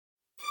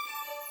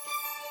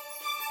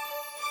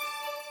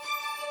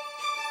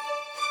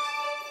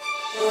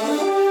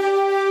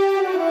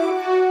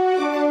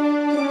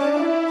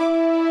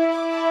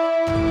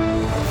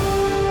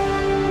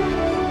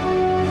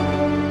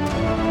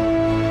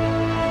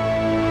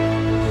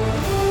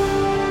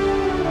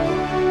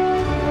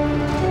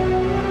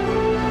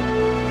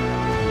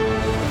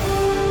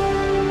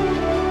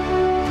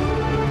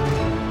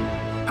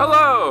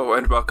Hello,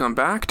 and welcome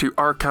back to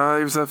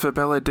Archives of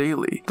Fabella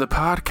Daily, the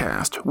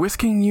podcast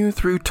whisking you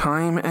through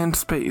time and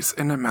space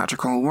in a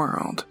magical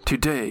world.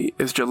 Today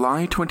is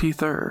July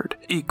 23rd,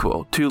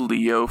 equal to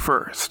Leo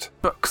 1st.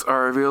 Books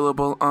are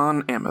available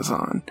on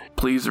Amazon.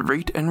 Please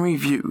rate and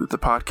review the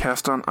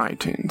podcast on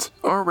iTunes,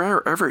 or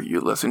wherever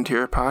you listen to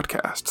your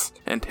podcasts,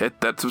 and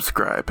hit that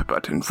subscribe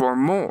button for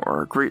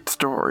more great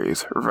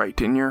stories right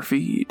in your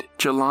feed.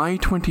 July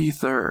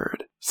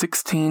 23rd.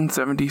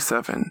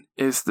 1677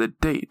 is the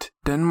date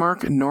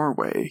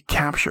Denmark-Norway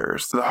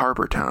captures the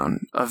harbor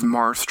town of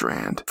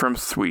Marstrand from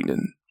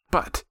Sweden.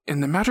 But in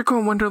the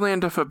magical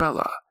wonderland of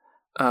Fabella,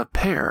 a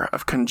pair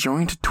of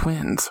conjoined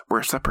twins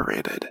were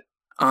separated.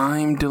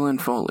 I'm Dylan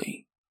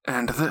Foley,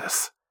 and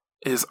this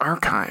is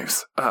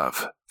Archives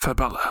of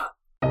Fabella.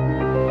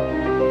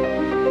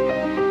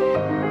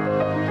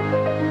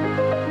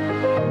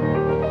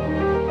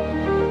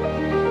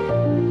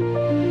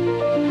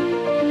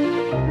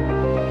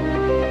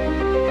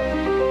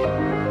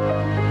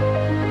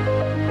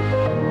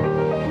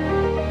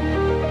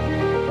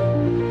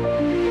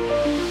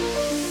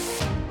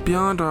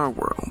 Beyond our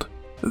world,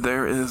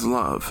 there is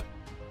love.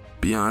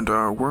 Beyond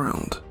our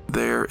world,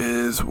 there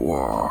is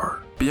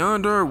war.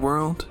 Beyond our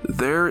world,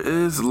 there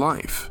is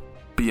life.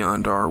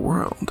 Beyond our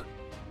world,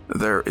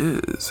 there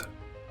is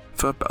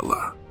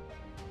Fabella.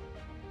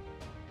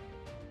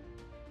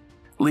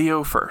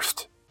 Leo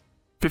 1st,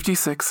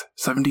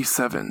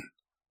 5677,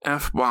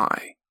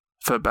 FY,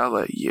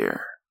 Fabella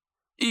year,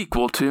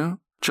 equal to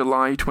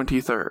July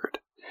 23rd,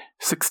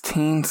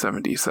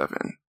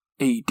 1677,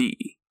 AD,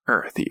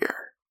 Earth year.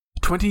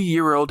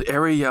 20-year-old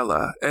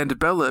Ariella and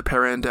Bella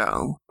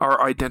Parendel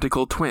are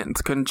identical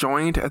twins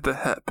conjoined at the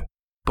hip.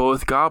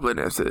 Both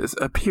goblinesses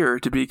appear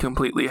to be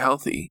completely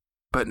healthy,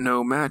 but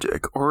no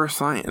magic or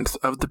science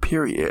of the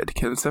period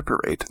can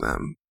separate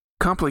them.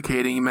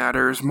 Complicating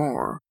matters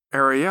more,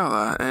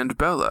 Ariella and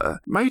Bella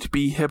might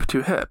be hip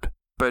to hip,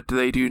 but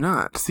they do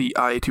not see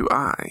eye to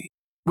eye.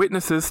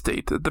 Witnesses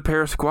state that the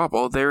pair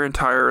squabble their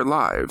entire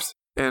lives,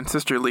 and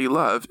sisterly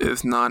love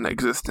is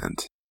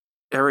non-existent.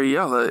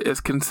 Ariella is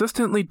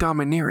consistently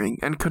domineering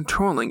and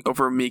controlling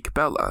over meek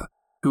Bella,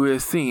 who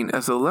is seen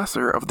as the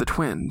lesser of the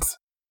twins.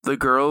 The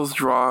girls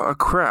draw a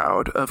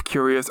crowd of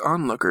curious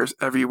onlookers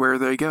everywhere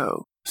they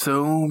go.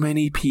 So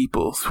many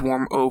people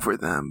swarm over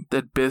them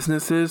that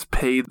businesses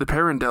pay the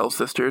Parendel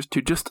sisters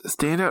to just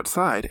stand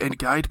outside and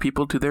guide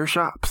people to their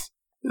shops.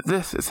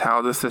 This is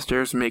how the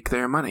sisters make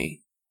their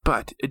money.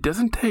 But it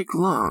doesn't take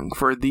long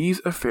for these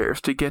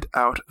affairs to get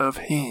out of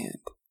hand.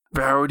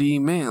 Rowdy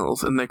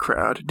males in the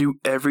crowd do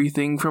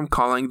everything from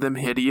calling them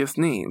hideous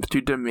names to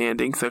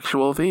demanding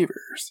sexual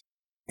favors.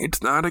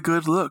 It's not a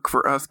good look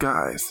for us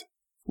guys.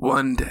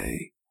 One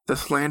day, the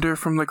slander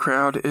from the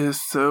crowd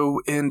is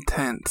so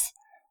intense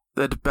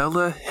that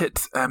Bella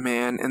hits a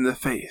man in the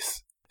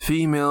face.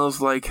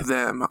 Females like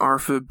them are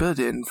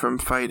forbidden from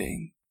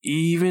fighting.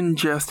 Even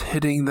just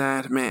hitting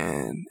that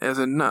man is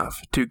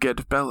enough to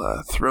get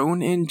Bella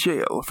thrown in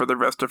jail for the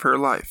rest of her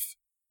life.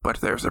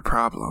 But there's a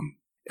problem.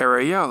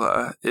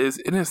 Ariella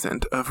is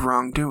innocent of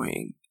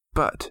wrongdoing,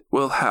 but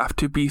will have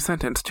to be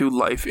sentenced to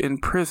life in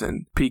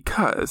prison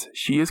because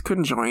she is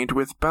conjoined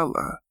with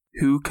Bella,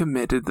 who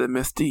committed the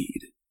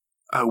misdeed.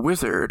 A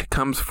wizard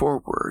comes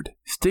forward,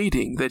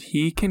 stating that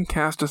he can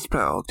cast a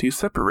spell to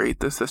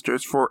separate the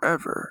sisters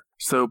forever,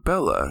 so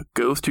Bella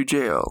goes to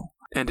jail,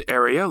 and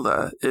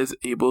Ariella is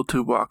able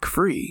to walk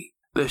free.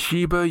 The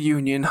Sheba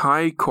Union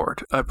High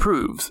Court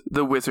approves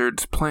the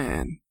wizard's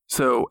plan,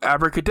 so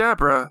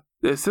abracadabra,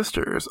 the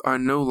sisters are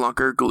no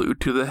longer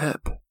glued to the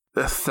hip.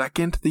 The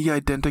second the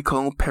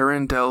identical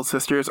Parendel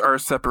sisters are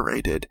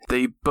separated,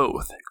 they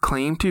both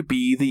claim to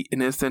be the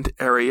innocent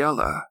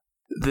Ariella.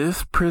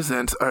 This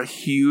presents a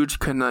huge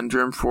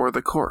conundrum for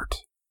the court.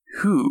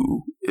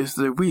 Who is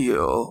the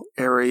real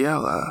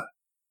Ariella?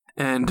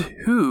 And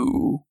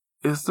who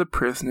is the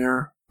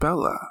prisoner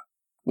Bella?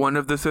 One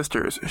of the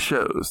sisters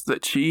shows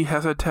that she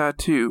has a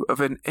tattoo of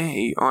an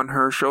A on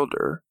her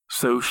shoulder,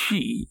 so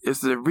she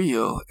is the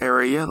real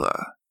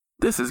Ariella.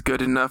 This is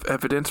good enough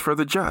evidence for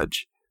the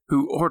judge,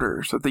 who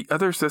orders that the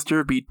other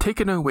sister be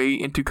taken away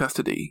into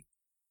custody.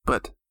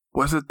 But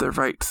was it the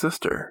right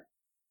sister?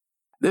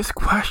 This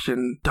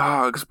question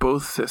dogs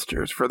both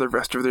sisters for the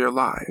rest of their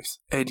lives,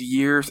 and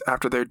years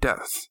after their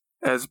deaths,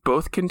 as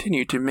both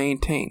continue to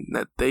maintain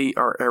that they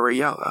are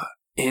Ariella.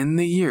 In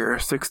the year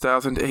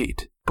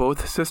 6008,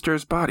 both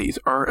sisters' bodies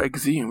are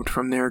exhumed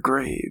from their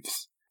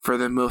graves for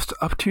the most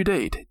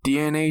up-to-date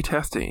DNA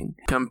testing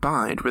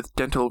combined with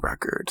dental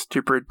records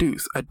to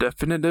produce a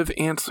definitive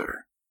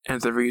answer,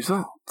 and the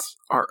results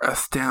are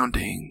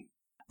astounding.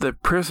 The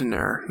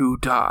prisoner who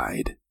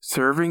died,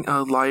 serving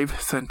a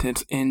life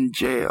sentence in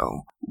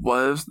jail,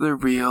 was the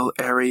real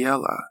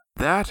Ariella.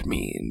 That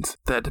means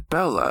that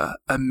Bella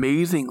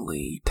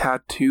amazingly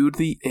tattooed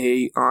the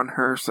A on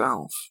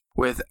herself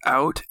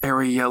without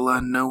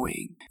Ariella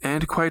knowing,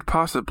 and quite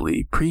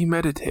possibly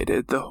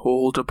premeditated the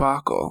whole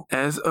debacle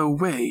as a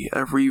way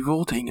of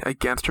revolting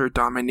against her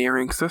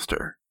domineering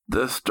sister.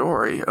 The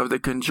story of the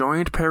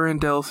conjoined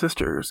Parendell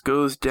sisters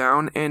goes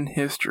down in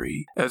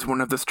history as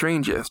one of the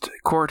strangest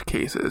court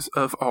cases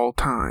of all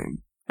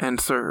time, and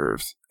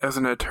serves as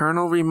an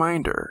eternal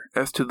reminder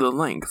as to the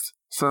lengths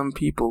some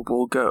people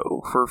will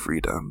go for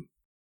freedom.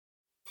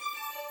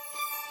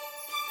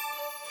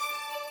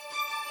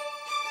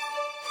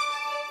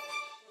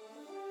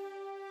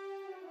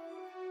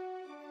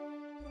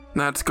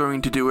 That's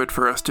going to do it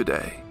for us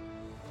today.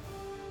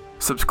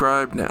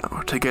 Subscribe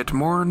now to get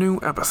more new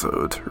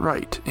episodes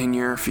right in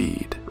your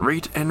feed.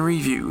 Rate and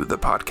review the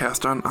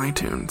podcast on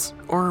iTunes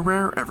or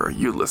wherever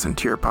you listen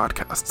to your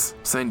podcasts.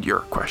 Send your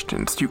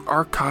questions to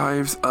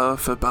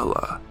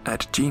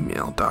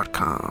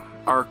archivesoffabella@gmail.com.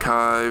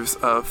 Archives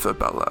of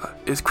Fabella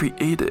is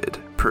created,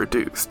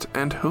 produced,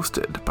 and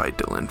hosted by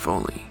Dylan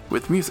Foley,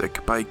 with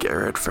music by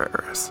Garrett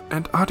Ferris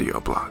and audio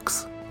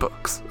blocks.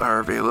 Books are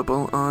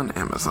available on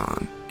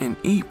Amazon in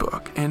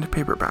ebook and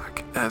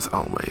paperback. As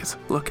always,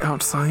 look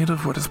outside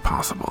of what is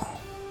possible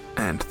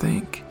and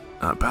think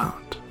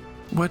about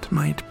what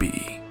might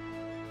be.